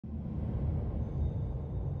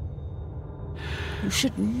You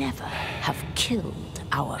should never have killed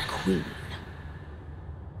our queen.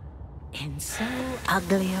 In so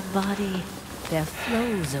ugly a body, there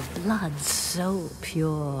flows of blood so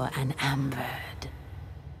pure and ambered.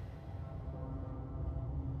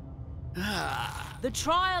 The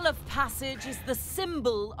trial of passage is the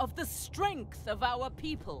symbol of the strength of our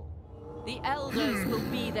people. The elders will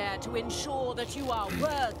be there to ensure that you are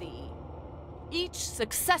worthy. Each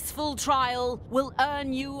successful trial will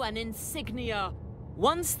earn you an insignia.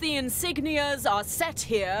 Once the insignias are set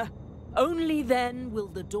here, only then will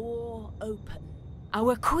the door open.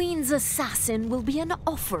 Our queen's assassin will be an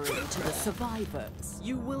offering to the survivors.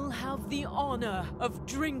 You will have the honor of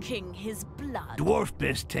drinking his blood. Dwarf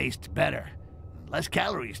piss tastes better. Less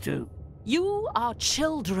calories, too. You are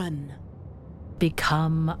children.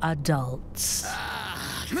 Become adults.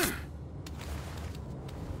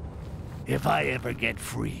 If I ever get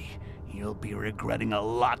free, you'll be regretting a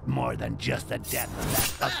lot more than just the death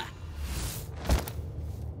of that...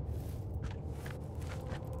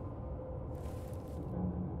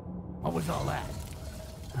 What was all that?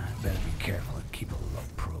 I better be careful and keep a low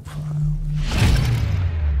profile.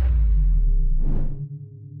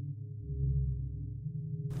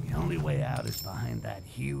 The only way out is behind that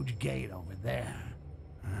huge gate over there.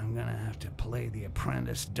 I'm gonna have to play the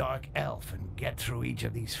apprentice dark elf and get through each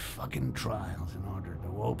of these fucking trials in order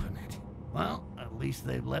to open it. Well, at least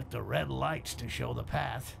they've left the red lights to show the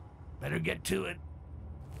path. Better get to it.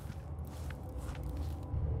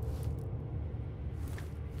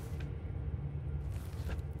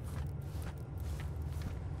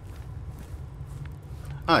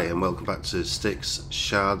 Hi and welcome back to Styx,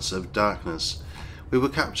 Shards of Darkness. We were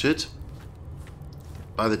captured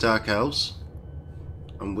by the Dark Elves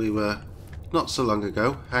and we were, not so long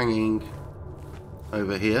ago, hanging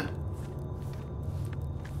over here.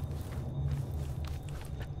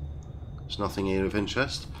 There's nothing here of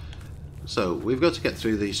interest. So we've got to get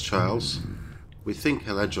through these trials. We think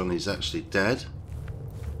Eledron is actually dead.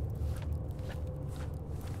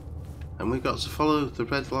 And we've got to follow the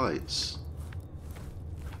red lights.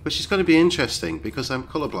 Which is going to be interesting because I'm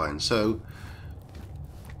colourblind, so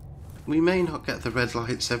we may not get the red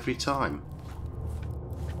lights every time.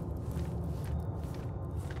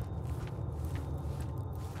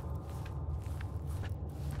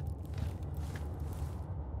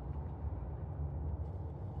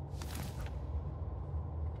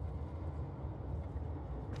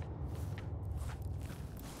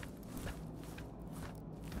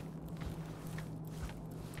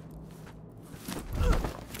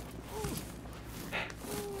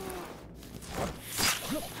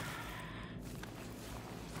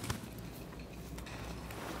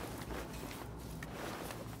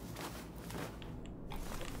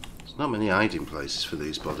 Not many hiding places for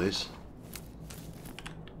these bodies.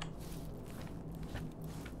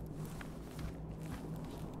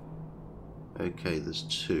 Okay, there's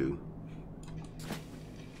two.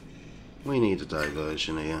 We need a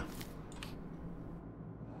diversion here.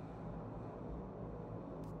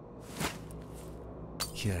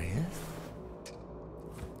 Curious?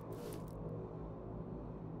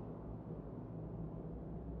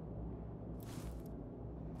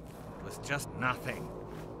 It was just nothing.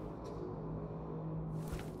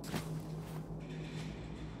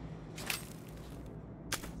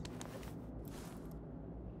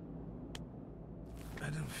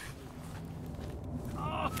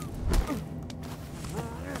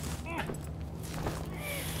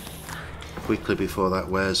 Quickly before that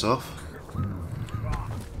wears off.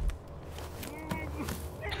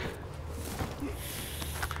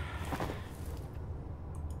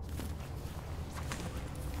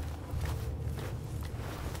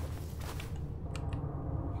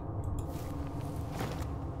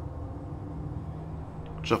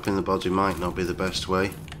 Dropping the body might not be the best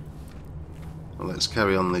way. Well, let's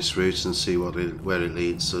carry on this route and see where it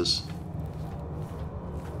leads us.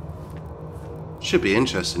 Should be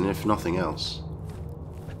interesting if nothing else.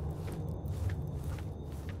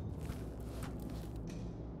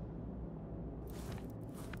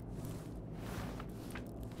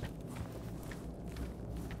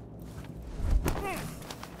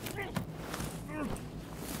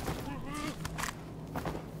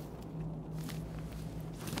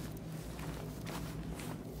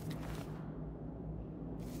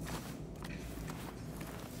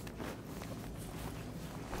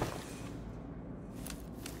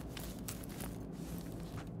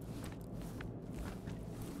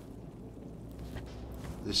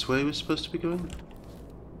 This way we're supposed to be going?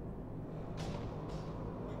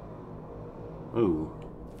 Ooh.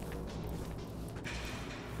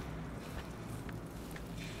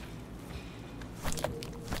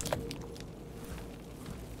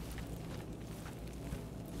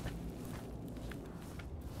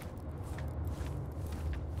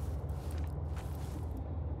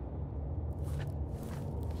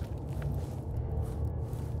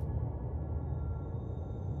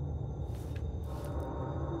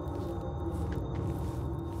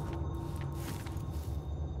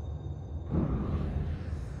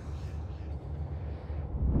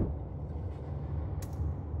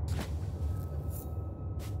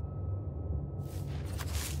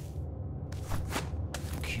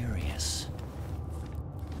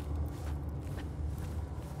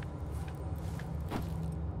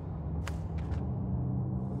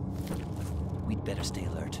 better stay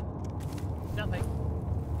alert. Nothing.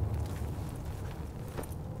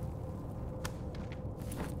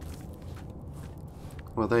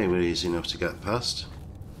 Well, they were easy enough to get past.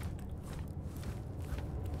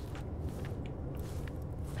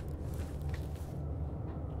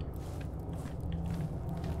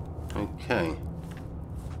 Okay.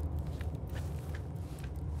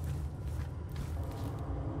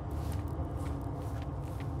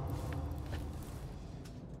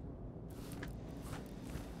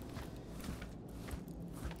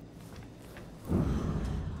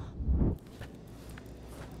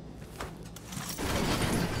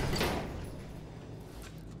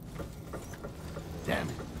 Damn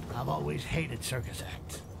it. I've always hated circus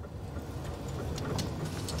acts.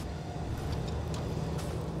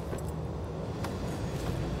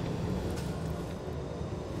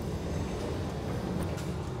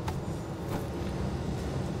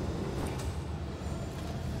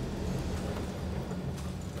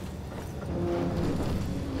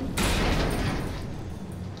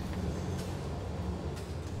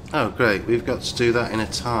 Oh, great. We've got to do that in a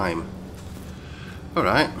time.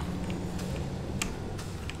 Alright.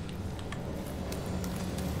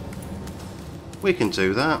 We can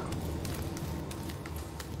do that.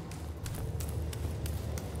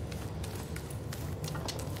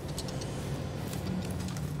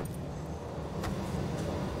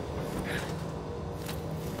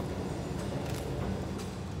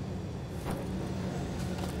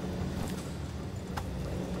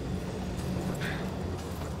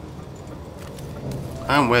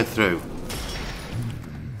 And we're through.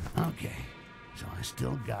 Okay, so I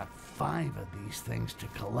still got 5 of these things to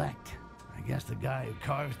collect. I guess the guy who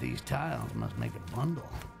carves these tiles must make a bundle.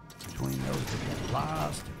 Between those that get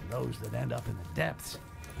lost, and those that end up in the depths,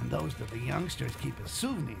 and those that the youngsters keep as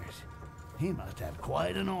souvenirs. He must have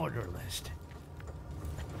quite an order list.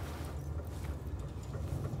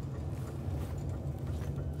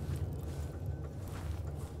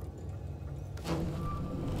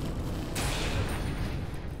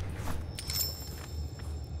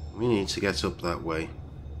 We need to get up that way.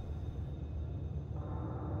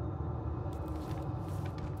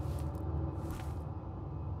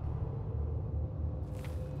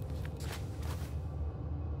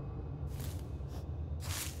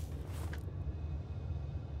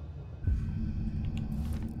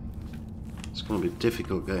 It's going to be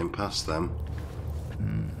difficult getting past them.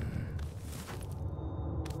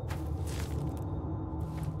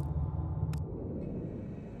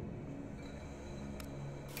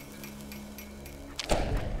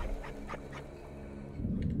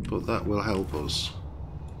 But that will help us.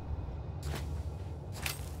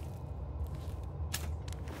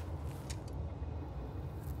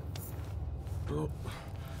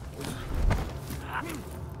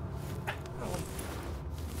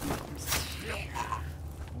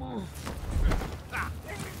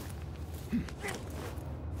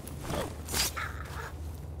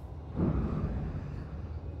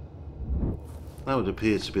 That would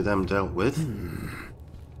appear to be them dealt with.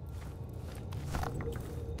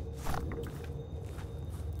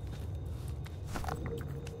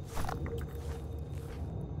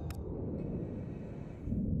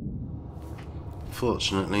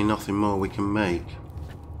 Fortunately, nothing more we can make.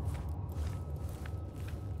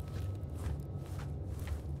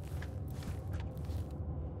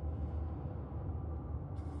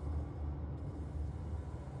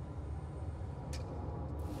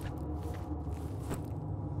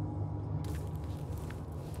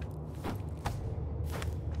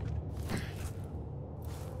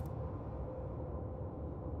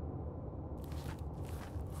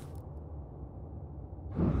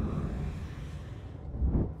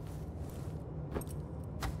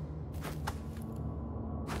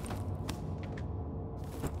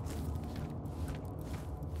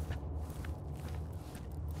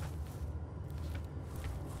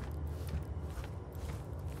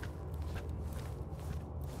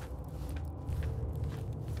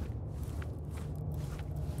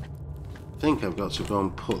 I think I've got to go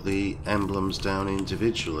and put the emblems down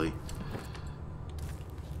individually.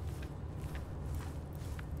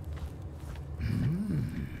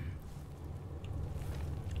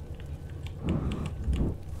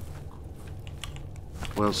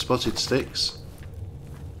 Well spotted, Styx.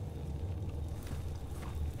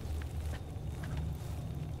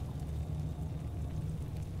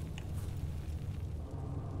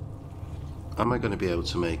 Am I going to be able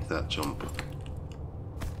to make that jump?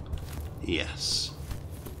 Yes.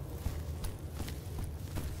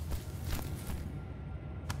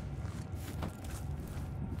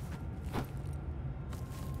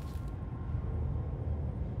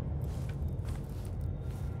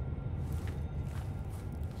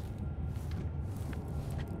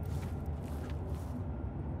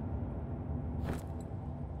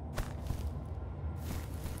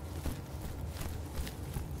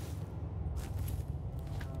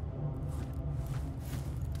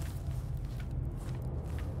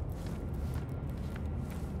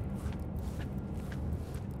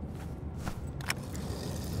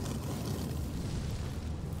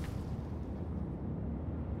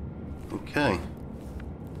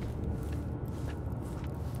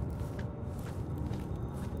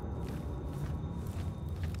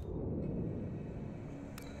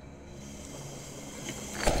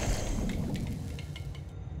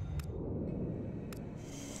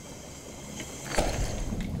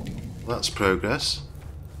 That's progress.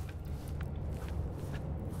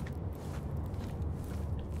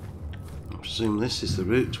 I presume this is the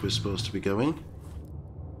route we're supposed to be going.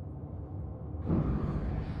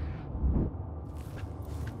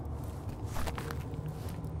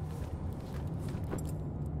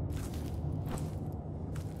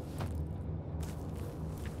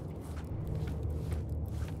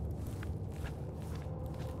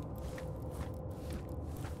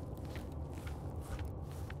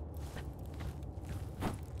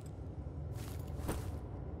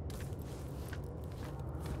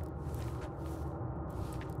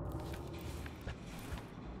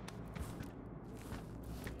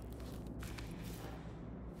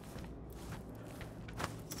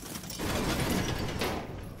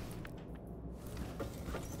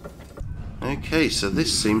 Okay, so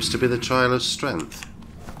this seems to be the trial of strength.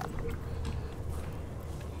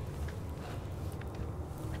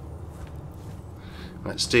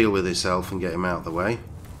 Let's deal with this elf and get him out of the way.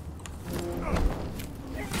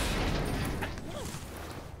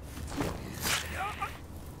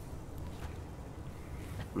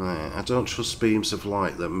 Right, I don't trust beams of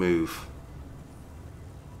light that move.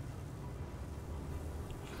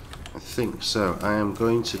 I think so. I am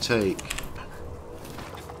going to take...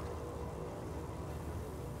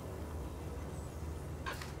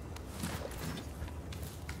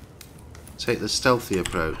 the stealthy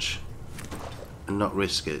approach and not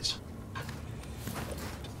risk it.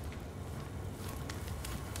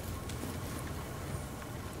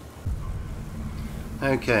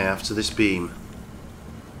 Okay, after this beam.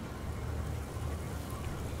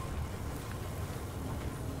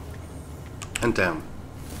 And down.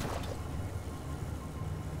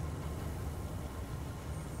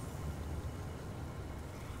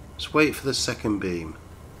 Let's wait for the second beam.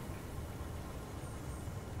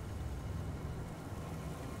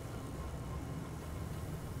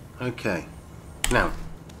 Okay, now,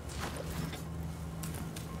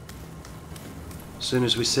 as soon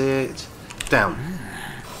as we see it, down.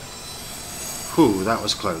 Whew, that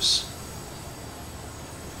was close.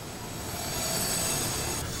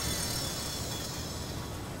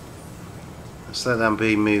 Let's let that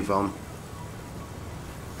beam move on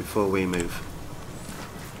before we move.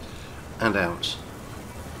 And out.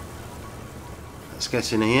 Let's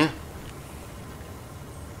get in here.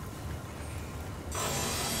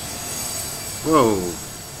 Whoa.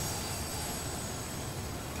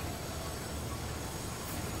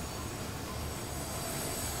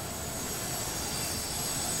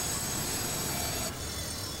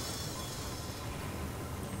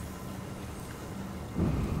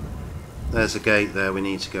 There's a gate there, we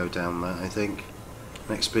need to go down that, I think.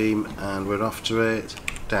 Next beam, and we're off to it.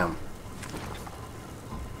 Down.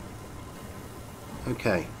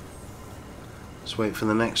 Okay. Let's wait for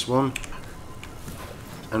the next one.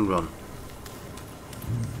 And run.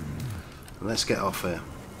 Let's get off here.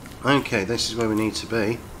 Okay, this is where we need to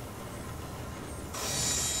be.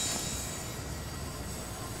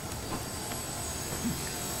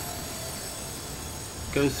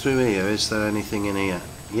 Go through here. Is there anything in here?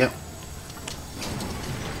 Yep.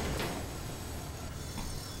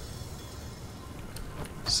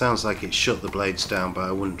 Sounds like it shut the blades down, but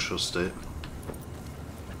I wouldn't trust it.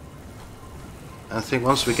 I think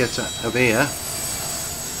once we get out of here,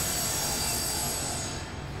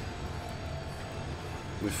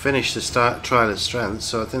 we've finished the trial of strength,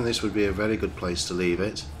 so I think this would be a very good place to leave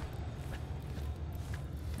it.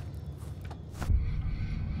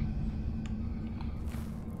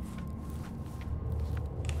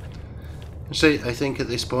 See, I think at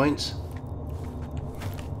this point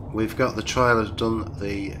we've got the trial of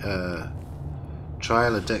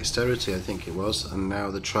trial of dexterity, I think it was, and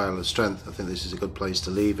now the trial of strength. I think this is a good place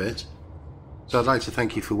to leave it. So I'd like to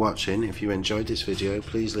thank you for watching. If you enjoyed this video,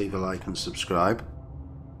 please leave a like and subscribe.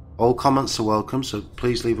 All comments are welcome, so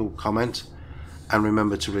please leave a comment and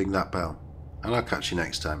remember to ring that bell. And I'll catch you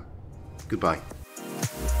next time. Goodbye.